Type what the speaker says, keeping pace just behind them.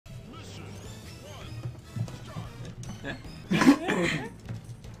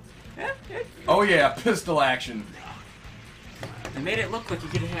Oh yeah, pistol action. They made it look like you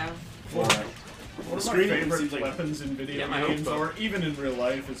could have. One of my favorite weapons in video games, or even in real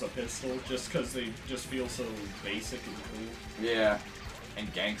life, is a pistol, just because they just feel so basic and cool. Yeah,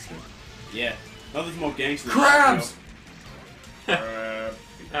 and gangster. Yeah, nothing's more gangster. Crabs!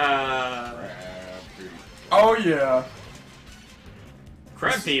 Oh yeah.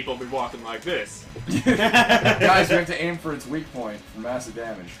 Crab people be walking like this. Guys, we have to aim for its weak point for massive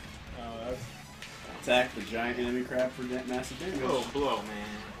damage. Attack the giant enemy crab for massive damage. Oh, blow, man.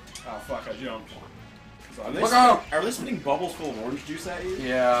 Oh fuck, I jumped. Look out! Are they spitting bubbles full of orange juice at you?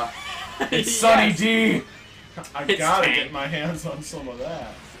 Yeah. It's Sunny D! I gotta get my hands on some of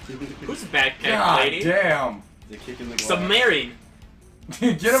that. Who's a backpack God lady? damn! They kick in the glass. Submarine.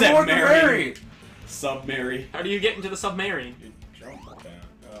 Get aboard the ferry! Submarine. How do you get into the submarine? You jump down.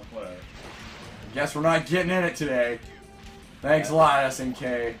 Whatever. Guess we're not getting in it today. Thanks a lot,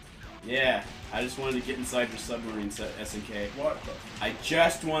 SNK. Yeah, I just wanted to get inside your submarine, SNK. What the? I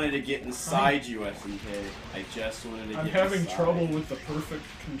just wanted to get inside you, SNK. I just wanted to get inside. I'm having trouble with the perfect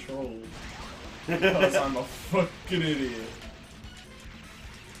controls. Because I'm a fucking idiot.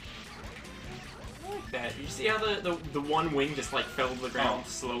 I like that. You see how the one wing just like fell to the ground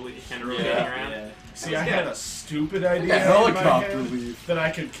slowly, kind of rotating around? Yeah. See, I had a stupid idea a helicopter in my head leave. that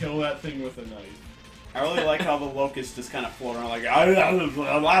I could kill that thing with a knife. I really like how the locusts just kind of float around like.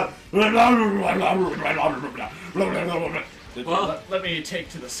 Well, let me take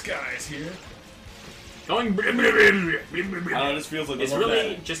to the skies here. going. I don't know, this feels like It's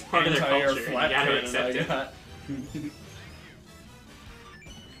really just part of their culture. You gotta accept it.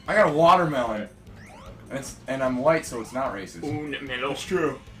 I got a watermelon. And I'm white, so it's not racist. That's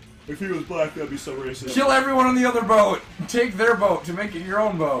true. If he was black, that'd be so racist. Kill everyone on the other boat! Take their boat to make it your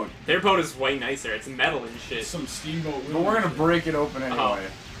own boat. Their boat is way nicer. It's metal and shit. Some steamboat. But we're gonna break it open anyway.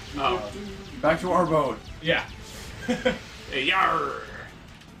 Oh. Back to our boat. Yeah. Yarr!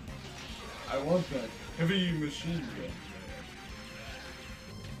 I want that heavy machine gun.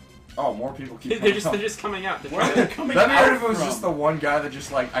 Oh, more people keep They're coming. just coming out. Where are they coming That'd be out weird if it was from? just the one guy that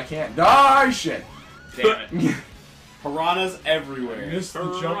just like, I can't die shit. Damn it. Piranhas everywhere. Missed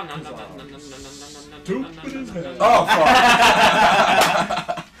the jump. Stupid as hell. Oh,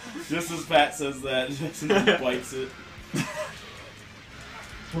 fuck. Just as Pat says that, Jason bites it.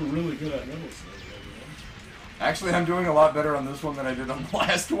 We're really good at Metal Slug. Actually, I'm doing a lot better on this one than I did on the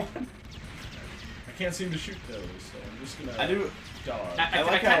last one. I can't seem to shoot those, so I'm just gonna I do. dodge. I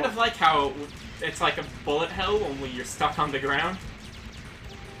like kind how- of like how it's like a bullet hell, only you're stuck on the ground.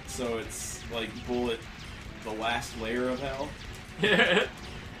 So it's like bullet, the last layer of hell. The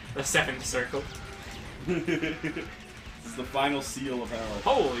seventh circle. This is the final seal of hell.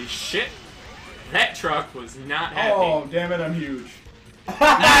 Holy shit! That truck was not happy. Oh, damn it, I'm huge.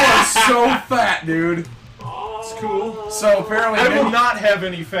 That was so fat, dude. It's cool. So apparently, I will not have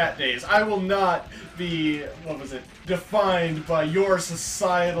any fat days. I will not be, what was it, defined by your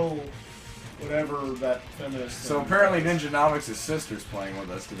societal, whatever that feminist So thing apparently, was. Ninjanomics' sister's playing with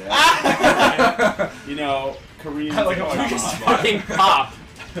us today. You know, Koreans I like how pop, I Just just fucking pop.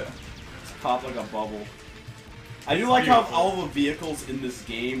 pop like a bubble. I do like how all the vehicles in this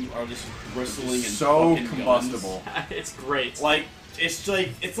game are just bristling and So fucking combustible. It's great. Like it's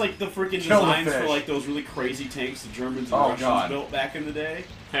like the freaking Kill the designs for fish. like those really crazy tanks the Germans and Oh, Russians God. built back in the day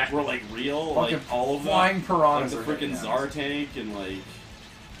were like real, Fucking like all of them. flying Like piranhas the are freaking hitting us. Tsar tank and like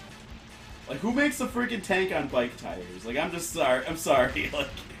who makes the freaking tank on bike tires? Like I'm sorry, like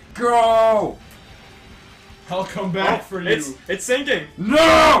Go! I'll come back for you. It's sinking.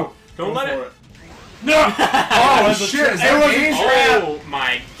 No! Don't Go let for it. No! Oh was a shit! trap. Is It that was a Asian? trap. Oh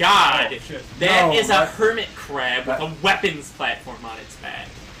my god! Oh, shit. That No, is a that- hermit crab with a weapons platform on its back.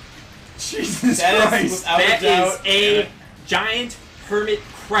 Jesus That is Christ! without That a doubt. is a giant hermit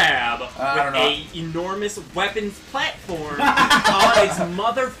crab I don't with know. a enormous weapons platform on its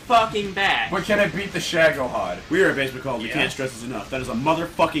motherfucking back. But can it beat the Shagohod? We are a basement called. We Yeah. can't stress this enough. That is a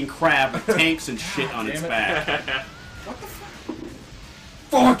motherfucking crab with tanks and shit on its Damn it. back.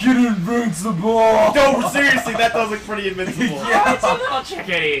 Fucking invincible! No, seriously, that does look pretty invincible. Oh, it's a little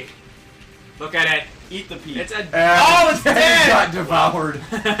chickadee. Look at it. Eat the pea. It's a. Oh, it's dead! It got devoured.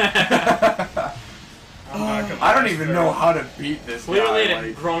 I'm not gonna I don't last even very know long. how to beat this Clearly, guy. it had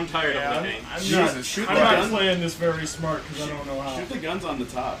like- grown tired Yeah, of living. I'm Jesus, not, shoot I'm the not gun. playing this very smart because I don't know how. Shoot the guns on the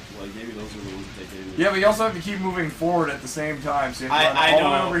top. Like maybe those are the ones that take it. Yeah, but you also have to keep moving forward at the same time. So you have to I run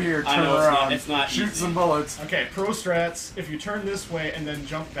all the know. way over here, I turn know, it's not- around, it's not shoot easy. some bullets. Okay, pro strats. If you turn this way and then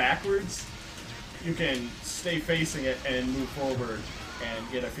jump backwards, you can stay facing it and move forward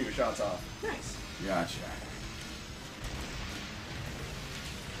and get a few shots off. Nice. Gotcha.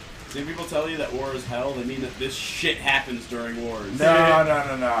 When people tell you that war is hell, they mean that this shit happens during wars.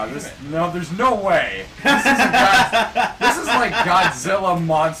 No. There's no way. This is like Godzilla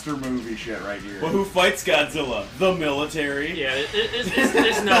monster movie shit right here. Well, who fights Godzilla? The military. Yeah,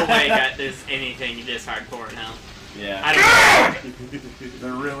 there's no way that there's anything this hardcore in hell. Yeah. I don't know.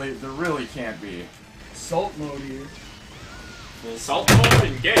 There really can't be. Salt mode here. Salt mode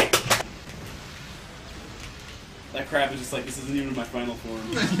engage. That crap is just like, this isn't even my final form.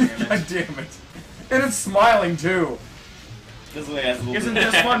 God damn it. And it's smiling too. This way has a little Isn't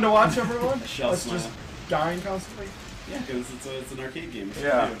bit this fun to watch, everyone? a shell Let's smile. just dying constantly. Yeah, because it's an arcade game. It's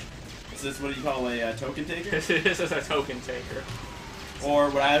Yeah. what you do. Is this what you call a token taker? This is a token taker. Or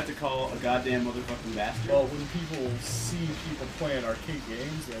what I have to call a goddamn motherfucking bastard? Well, when people see people playing arcade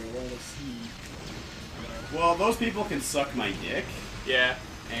games, they want to see. Well, those people can suck my dick, Yeah.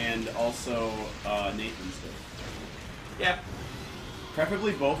 and also Nathan's dick. Yeah.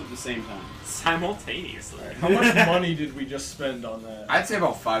 Preferably both at the same time. Simultaneously. How much money did we just spend on that? I'd say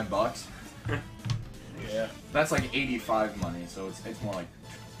about $5. Yeah. That's like 85 money, so it's more like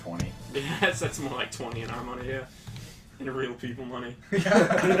 20. Yeah, that's more like 20 in our money, yeah. In real people money. No,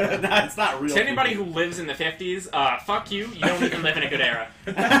 it's not real. To anybody who lives in the 50s, fuck you, you don't even live in a good era.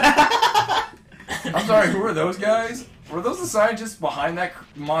 I'm sorry, who are those guys? Were those the scientists behind that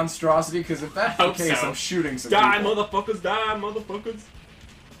monstrosity? Because if that's the Hope case, so. I'm shooting some Die, people. motherfuckers, die, motherfuckers.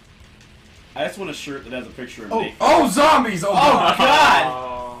 I just want a shirt that has a picture of Oh. Nathan. Oh, zombies! Oh, God!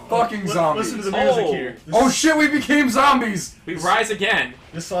 Oh. fucking zombies. Listen to the music Oh. here. Oh shit, we became zombies! We rise again.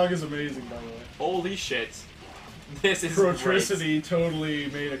 This song is amazing, by the way. Holy shit. This is great. Protricity totally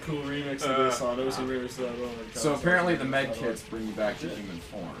made a cool remix of this song. It was a remix of that. Oh my God. So apparently the med kits bring you back to human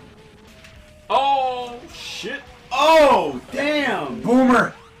form. Oh, shit. Oh, damn!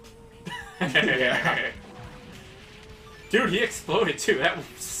 Boomer! Dude, he exploded too. That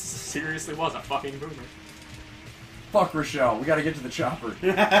seriously was a fucking boomer. Fuck Rochelle, we gotta get to the chopper.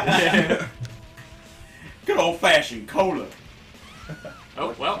 Good old-fashioned cola.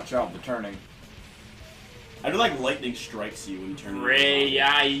 Oh, well. Watch out, they're turning. I do like lightning strikes you when you turn. Ray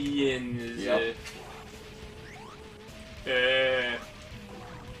Ians. Yep.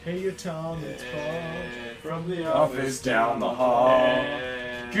 Hey, Tom, it's Paul. From the Office down the hall.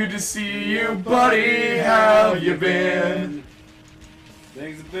 Good to see you, buddy. How you been?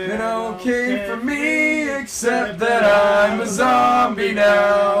 Things have Been okay for me, except that I'm a zombie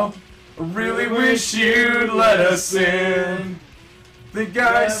now. I really wish you'd let us in. Think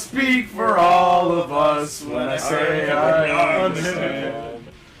I speak for all of us when I say I understand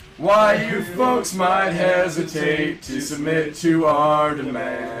why you folks might hesitate to submit to our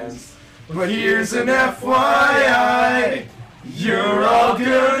demands. But here's an FYI, you're all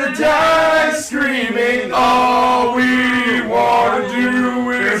gonna die screaming. All we wanna do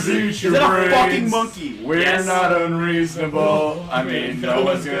is eat your Is that a brains. fucking monkey? We're Yes. not unreasonable. I mean, no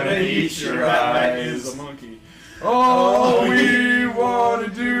one's gonna eat your eyes. Is a monkey. All we wanna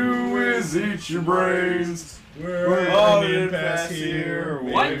do is eat your brains. We're all in in impasse fast here.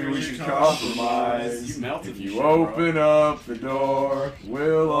 What? Maybe we should compromise. You melted If the you shit, open up the door,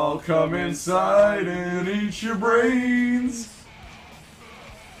 we'll all come inside and eat your brains.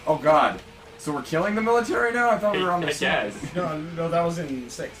 Oh God! So we're killing the military now? I thought we were on their side. Yes. No, that was in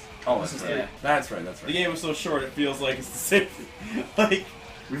 6. Oh, This that's is right. three. That's right. That's The right. game was so short, it feels like it's the same thing. Like,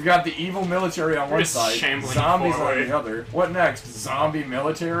 We've got the evil military on one Just side, shambling zombies forward. on the other. What next? Zombie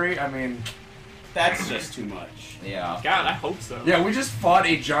military? I mean, that's just too much. yeah. God, I hope so. Yeah, we just fought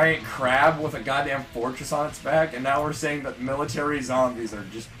a giant crab with a goddamn fortress on its back, and now we're saying that military zombies are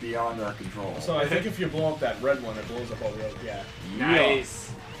just beyond our control. So I think if you blow up that red one, it blows up all the other. Yeah.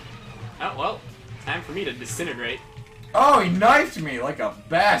 Nice. Oh, well. Time for me to disintegrate. Oh, he knifed me like a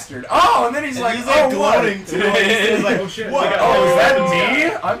bastard. Oh, and then he's like, he's oh, gloating what? too. He's like, Oh, shit. what? Oh, is that Yeah.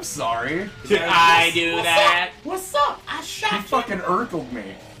 me? I'm sorry. Did I do that? What's up? I shot He fucking urkled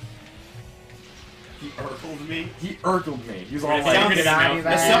me. He urkled me. He urkled me. He's all It like, sounds- did I do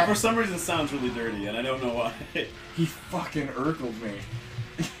That's that? For some reason, it sounds really dirty, and I don't know why. He fucking urkled me.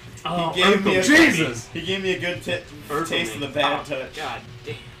 Oh, He gave me a Jesus! He gave me a good Urkel taste me. of the bad Oh, touch. God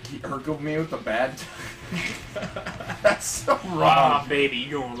damn. He urkled me with the bad That's so Ah, wrong. baby,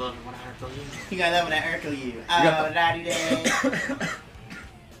 you gonna love it when I urkel you. You gotta love when I urkel you. got the- da-dee-day.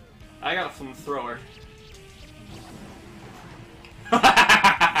 I got a flamethrower.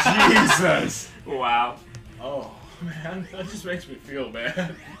 Jesus. Wow. Oh man, that just makes me feel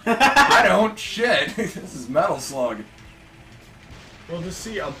bad. I don't. Shit. This is Metal Slug. Well, to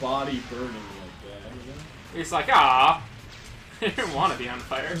see a body burning like that, you know? It's like, ah, I didn't want to be on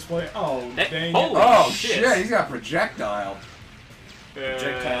fire. Just play. Oh, That- dang holy it. Oh shit. shit, he's got projectile.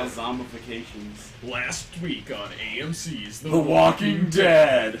 Projectile zombifications. Last week on AMC's The Walking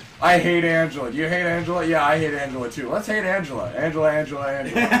Dead. I hate Angela. Do you hate Angela? Yeah, I hate Angela too. Let's hate Angela. Angela.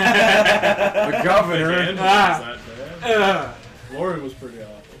 The governor. Angela's that bad. Lori was pretty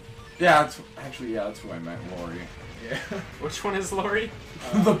awful. Yeah, that's who I meant, Lori. Yeah. Which one is Lori?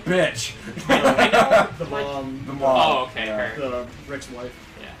 The bitch. The mom. The mom. Oh, okay, Yeah. her. Rick's wife.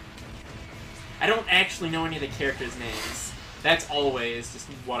 Yeah. I don't actually know any of the characters' names. That's always just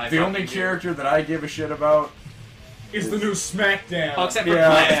what I. The only character that I give a shit about is the new SmackDown. Oh, except for Yeah.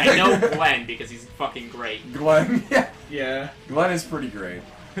 Glenn. I know Glenn because he's fucking great. Glenn. Yeah. Yeah. Glenn is pretty great.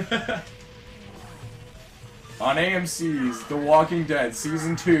 On AMC's The Walking Dead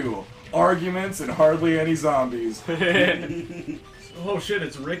Season 2, Arguments and Hardly Any Zombies. Oh shit,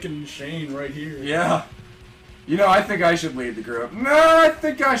 it's Rick and Shane right here. Yeah. You know, I think I should lead the group. No, I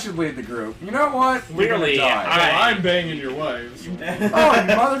think I should lead the group. You know what? You're gonna Clearly, die. Well, I'm banging your wives. Oh, you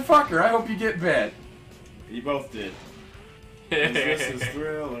motherfucker, I hope you get bit. You both did. 'Cause this is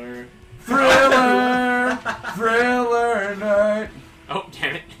Thriller. Thriller night. Oh,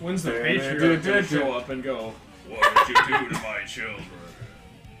 damn it. When's the Patriot gonna show up and go, what did you do to my children?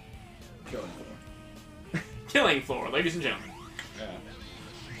 Killing floor. Killing floor, ladies and gentlemen. Yeah.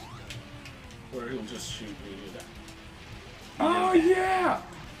 Where he'll just shoot me. Oh, yeah.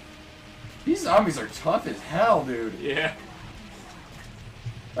 These zombies are tough as hell, dude. Yeah.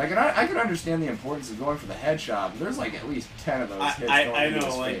 Like, and I can understand the importance of going for the headshot, but there's like at least 10 of those hits going I into know,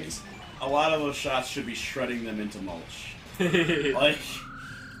 his like, face. a lot of those shots should be shredding them into mulch. Like,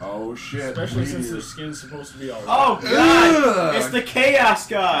 Oh shit. Especially since weird. their skin's supposed to be alright. oh god! Ugh. It's the Chaos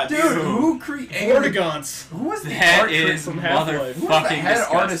God! Dude, who created... Portagons. Who was the That art is from Half-Life. Who was the motherfucking head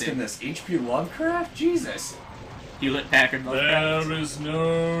artist disgusting. in this? H.P. Lovecraft? Jesus. Hewlett Packard Lovecraft. There is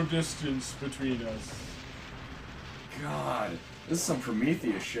no distance between us. God. This is some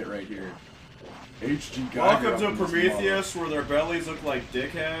Prometheus shit right here. H.G. Geiger Welcome up to in this Prometheus, where their bellies look like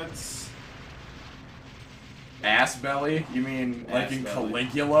dickheads. Ass belly? You mean like Ass in belly.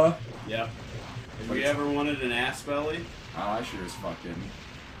 Caligula? Yep. Have you ever wanted an ass belly? Oh, I sure as fuck didn't.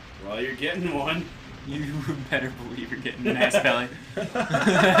 Well, you're getting one. You better believe you're getting an ass belly.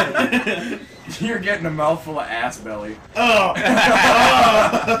 You're getting a mouthful of ass belly. Oh!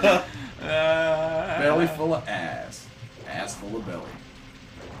 Belly full of ass. Ass full of belly.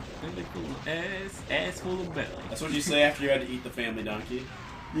 Belly full of ass full of belly. That's what you say after you had to eat the family donkey.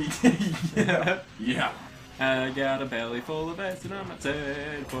 Yeah. Yeah. I got a belly full of ass and I'm not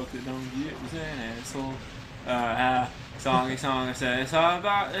sad. Fuck it, don't get me an asshole. Song I say song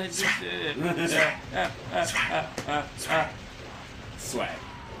about Swag.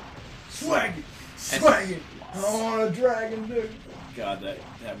 Swag it! Swag it! I want a dragon, dude. God, that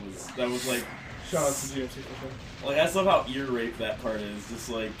was like, Shout out to GMC for sure. like, I love how ear rape that part is. Just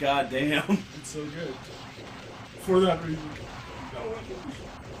like, god damn. It's so good. For that reason.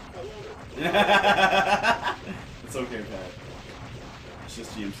 It's okay, Pat. It's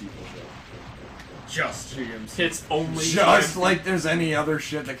just GMC for sure. Just GMC. It's only Just like there's any other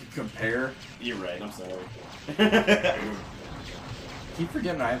shit that could compare. You're right, I'm sorry. Keep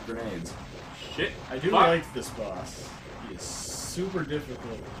forgetting I have grenades. shit. I do Fuck. like this boss. He is super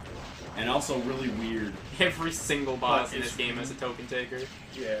difficult. And also really weird. Every single boss But in this it's- game has a token taker.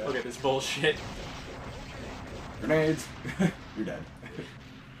 Yeah. Look at this bullshit. Grenades. You're dead.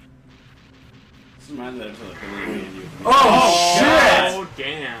 This reminds me of the Billy and you. Oh, shit! Oh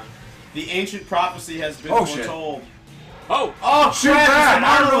damn. The ancient prophecy has been Oh, shit. foretold. Oh! Oh, Shoot crap, that! it's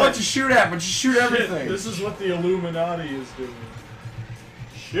I don't know another what to shoot at, but just shoot everything. This is what the Illuminati is doing.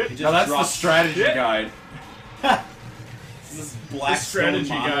 Shit. He just Now that's the dropped strategy shit. guide. This black This strategy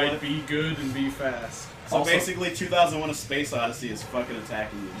stone guide, monolith. be good and be fast. So Also- basically, 2001: A Space Odyssey is fucking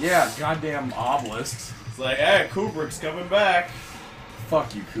attacking you. Yeah, goddamn obelisks. It's like, hey, Kubrick's coming back.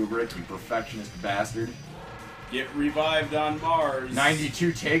 Fuck you, Kubrick, you perfectionist bastard. Get revived on Mars.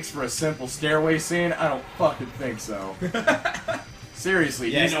 92 takes for a simple stairway scene? I don't fucking think so.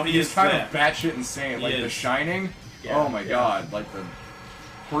 Seriously, Yeah, he's, no, he he's is kind that. of batshit insane. He Like The is. Shining. Yeah, Oh my yeah. god, like the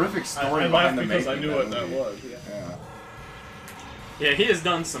horrific story I behind laughed the because making I knew of what that movie. was. Yeah. Yeah. Yeah, he has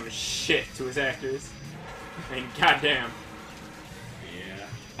done some shit to his actors. And goddamn. Yeah.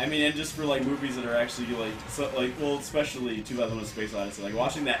 I mean, and just for like movies that are actually like, so, like, well, especially 2001: A Space Odyssey. Like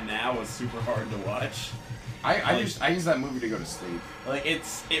watching that now is super hard to watch. I use that movie to go to sleep. Like it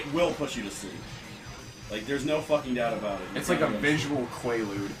will put you to sleep. Like there's no fucking doubt about it. It's like a visual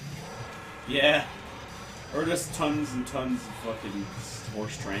quaalude. Yeah. Or just tons and tons of fucking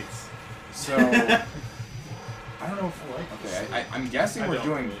horse strengths. So I don't know if I like this. okay. I'm guessing I we're don't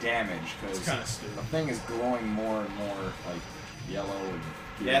doing really. damage because It's kinda the stupid. thing is glowing more and more like yellow and...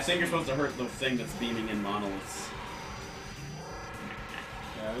 Yeah, I think you're supposed to hurt the thing that's beaming in monoliths.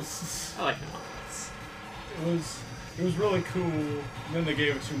 Yeah, this I like the monoliths. it was really cool. And then they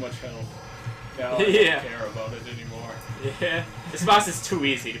gave it too much health. Now I Yeah. don't care about it anymore. Yeah. This boss is too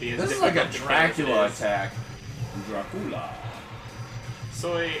easy to be as This is like a difficult to kill Dracula as it is. attack. Dracula.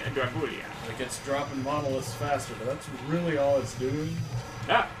 Soy Dracula. Like it's dropping monoliths faster, but that's really all it's doing.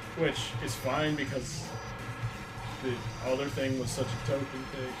 Ah! Which is fine because the other thing was such a token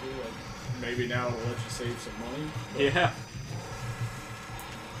taker. Like maybe now it'll let you save some money. But Yeah.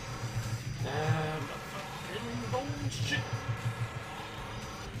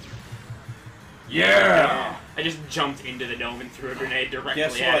 Yeah! I just jumped into the dome and threw a grenade directly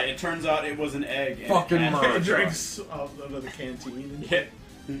Guess at what? it. It turns out it was an egg. and Fucking it had- murder. drinks out of the canteen. And Yeah.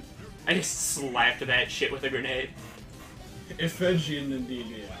 I just slapped that shit with a grenade. Effigian indeed,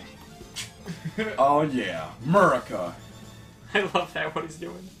 yeah. Oh yeah, Murica. I love that, what he's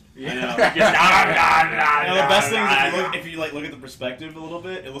doing. I know. Just, Now, the best thing is if you look at the perspective a little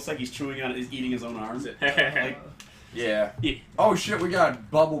bit, it looks like he's chewing on, he's eating his own arm. Like, Yeah. Yeah. Oh shit, we got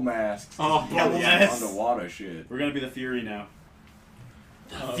bubble masks. Oh, Bubble yes. Underwater shit. we're gonna be the Fury now.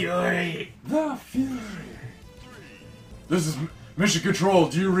 Fury. The Fury. This is Mission Control,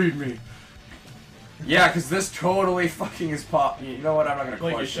 do you read me? Yeah, because this totally fucking is pop. You know what? I'm not gonna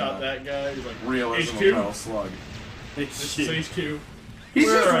Like you question shot that guy, he's like, realism HQ? of Metal Slug. This is HQ. He's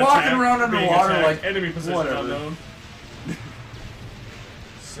We're just walking attacked, around being underwater attacked, like enemy position whatever. unknown.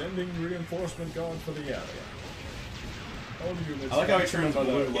 Sending reinforcement gone for the area. All units I like how he turns by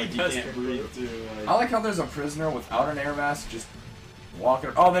the- blue, like He he does can't turn breathe too. I Like, like how there's a prisoner without an air mask just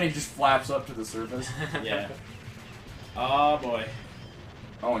walking. Oh, then he just flaps up to the surface. yeah. Oh boy.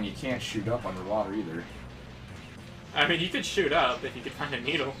 Oh, and you can't shoot up underwater either. I mean, you could shoot up if you could find a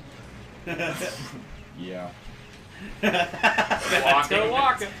needle. Yeah. Waka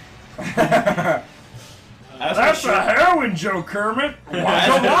waka. That's a heroin joke, Kermit.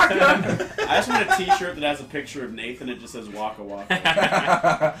 Waka waka. I just want a T-shirt that has a picture of Nathan. It just says Waka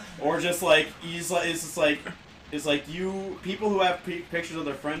Waka, or just like it's like you people who have pictures of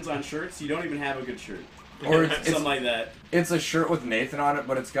their friends on shirts. You don't even have a good shirt, Or something like that. it's a shirt with Nathan on it,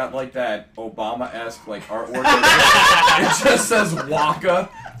 but it's got like that Obama-esque like artwork. It just says Waka.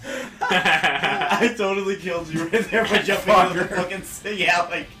 I totally killed you right there by jumping into the fucking yeah,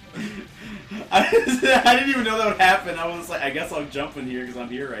 like I didn't even know that would happen. I was like, I guess I'll jump in here because I'm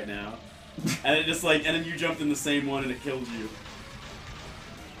here right now, and it just like, and then you jumped in the same one and it killed you.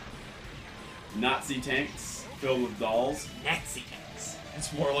 Nazi tanks filled with dolls. Nazi tanks.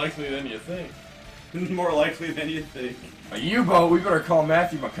 It's more likely than you think. More likely than you think. A U-boat. We better call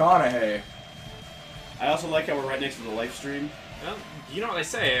Matthew McConaughey. I also like how we're right next to the live stream. Well, you know what they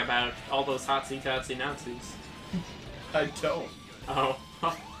say about all those hotsy-totsy Nazis. I don't. Oh.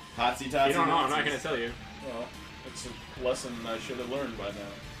 Hotsy You totsy. don't know, I'm not Nazis. going to tell you. Well, it's a lesson I should have learned by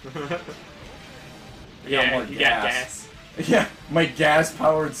now. Yeah, more you gas. got gas. Yeah, my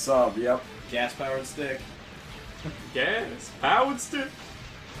gas-powered sub. Yep. Gas powered stick. Gas. Powered stick.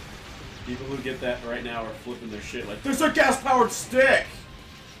 People who get that right now are flipping their shit like, there's a gas powered stick!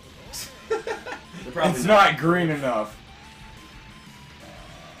 They're probably It's not green enough.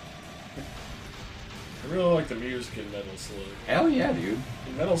 I really like the music in Metal Slug. Hell yeah, dude.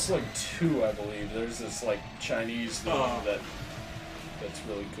 In Metal Slug 2, I believe, there's this like Chinese thing that's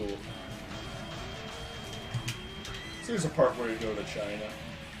really cool. So there's a part where you go to China.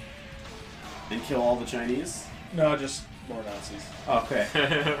 And kill all the Chinese? No, just more Nazis. Okay.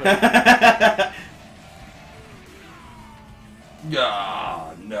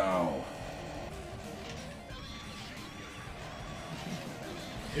 Ah, no.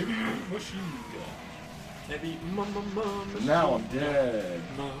 Heavy machine gun. Maybe Now I'm dead.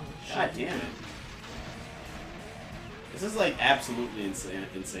 God damn it. This is like absolutely insane.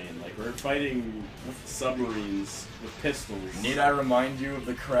 Like we're fighting with submarines with pistols. Need I remind you of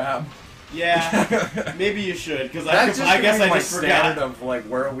the crab? Yeah, maybe you should, because That's just I guess my I just standard forgot. of like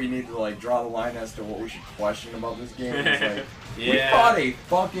where we need to like draw the line as to what we should question about this game. It's like, we Yeah. fought a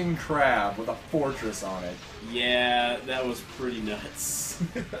fucking crab with a fortress on it. Yeah, that was pretty nuts.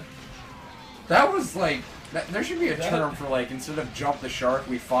 That was like there should be a term for like instead of jump the shark,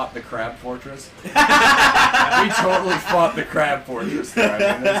 we fought the crab fortress. We totally fought the crab fortress. There.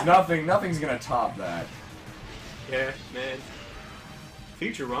 I mean, there's nothing's gonna top that. Yeah, man.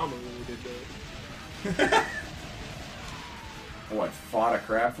 Futurama really did that. What, fought a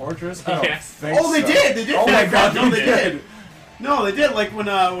crab fortress? I don't Yes. think Oh, they so. did! They did! Oh my god, no, they they did! did! No, they did. Like when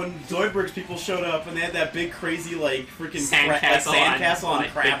Zoidberg's people showed up and they had that big, crazy, like freaking Sandcastle sandcastle on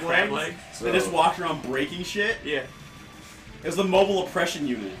like, crab big crab legs. legs. They just walked around breaking shit. Yeah. It's the mobile oppression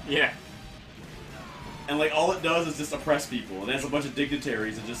unit. Yeah. And like all it does is just oppress people, and it has a bunch of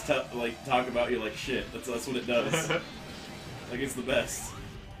dignitaries that just like talk about you like shit. That's what it does. Like it's the best.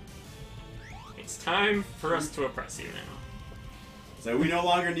 It's time for us to oppress you now. So we no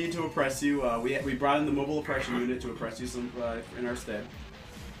longer need to oppress you. We brought in the mobile oppression unit to oppress you in our stead.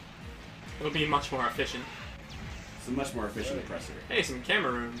 It'll be much more efficient. It's a much more efficient oppressor. Hey, some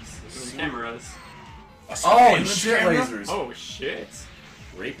camera rooms. Some cameras. Oh, and shit lasers. Oh shit.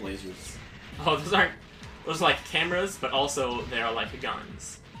 Rape lasers. Oh, those aren't. Those are like cameras, but also they are like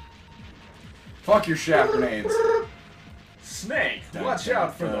guns. Fuck your shaft grenades. Snake, watch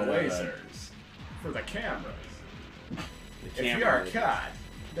out for the lasers. For the cameras. If you are caught,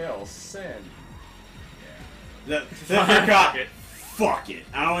 they'll send. If you're caught, fuck it.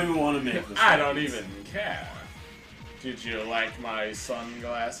 I don't even want to make this. I don't even care. Did you like my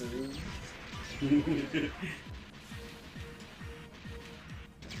sunglasses? You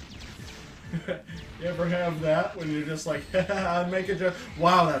ever have that when you're just like, make a joke?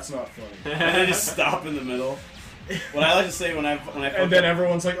 Wow, that's not funny. And they just stop in the middle. What I like to say when I and then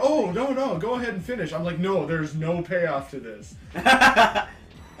everyone's like, oh no, go ahead and finish. I'm like, no, there's no payoff to this. My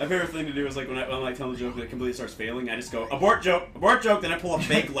favorite thing to do is like when I'm like telling a joke and it completely starts failing, I just go abort joke, then I pull a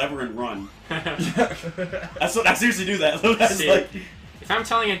fake lever and run. That's what I seriously do that. See, like, if I'm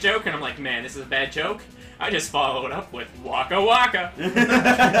telling a joke and I'm like, man, this is a bad joke, I just follow it up with waka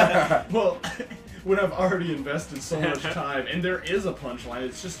waka. Well, when I've already invested so much time, and there is a punchline,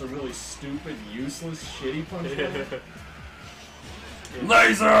 it's just a really stupid, useless, shitty punchline.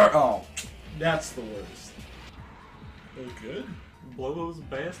 Laser! Oh. That's the worst. Oh, good. Blow those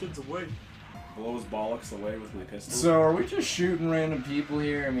bastards away. blow his bollocks away with my pistol. So are we just shooting random people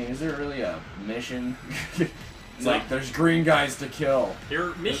here? I mean, is there really a mission? It's like there's green guys to kill.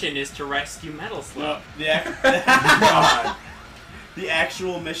 Your mission is to rescue Metal Slug. No, the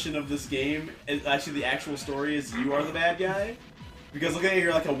actual mission of this game, actually the actual story is you are the bad guy. Because look at it,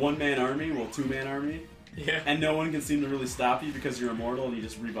 you're like a one-man army, well, two-man army. Yeah. And no one can seem to really stop you because you're immortal and you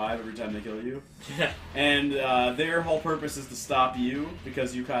just revive every time they kill you. Yeah. And their whole purpose is to stop you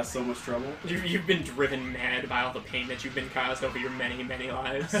because you cause so much trouble. You've been driven mad by all the pain that you've been caused over your many, many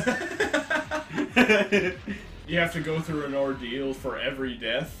lives. You have to go through an ordeal for every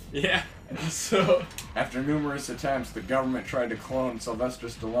death. Yeah. So after numerous attempts, the government tried to clone Sylvester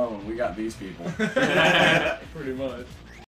Stallone. We got these people. pretty much.